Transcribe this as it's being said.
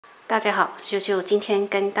大家好，秀秀今天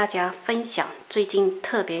跟大家分享最近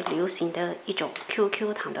特别流行的一种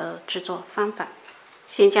QQ 糖的制作方法。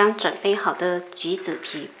先将准备好的橘子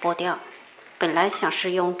皮剥掉，本来想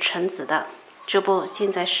是用橙子的，这不现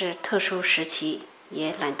在是特殊时期，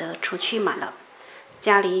也懒得出去买了。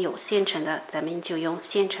家里有现成的，咱们就用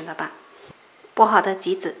现成的吧。剥好的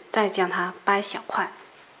橘子再将它掰小块，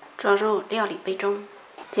装入料理杯中，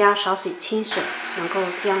加少许清水，能够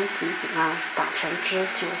将橘子打成汁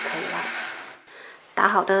就可以了。打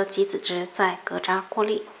好的橘子汁再隔渣过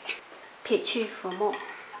滤，撇去浮沫，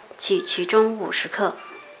取其中50克，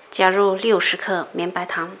加入60克绵白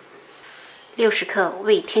糖，60克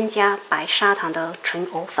未添加白砂糖的纯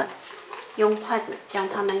藕粉，用筷子将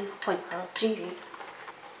它们混合均匀，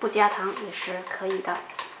不加糖也是可以的。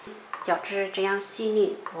搅至这样细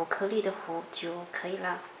腻无颗粒的糊就可以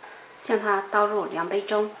了。将它倒入量杯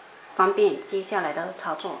中，方便接下来的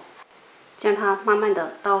操作。将它慢慢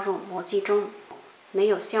的倒入模具中，没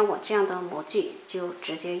有像我这样的模具，就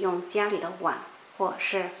直接用家里的碗或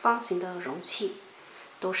是方形的容器，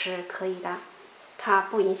都是可以的。它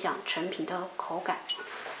不影响成品的口感。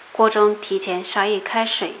锅中提前烧一开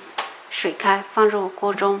水，水开放入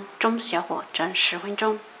锅中，中小火蒸10分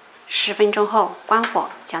钟。10分钟后关火，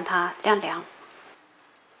将它晾凉。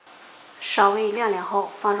稍微晾凉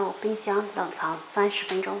后，放入冰箱冷藏30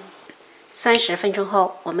分钟。30分钟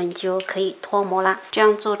后，我们就可以脱模啦。这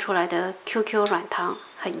样做出来的 QQ 软糖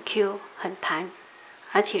很 Q 很弹，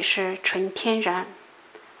而且是纯天然，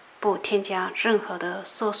不添加任何的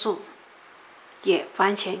色素，也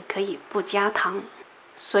完全可以不加糖。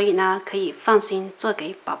所以可以放心做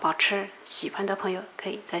给宝宝吃。喜欢的朋友可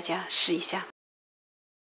以在家试一下。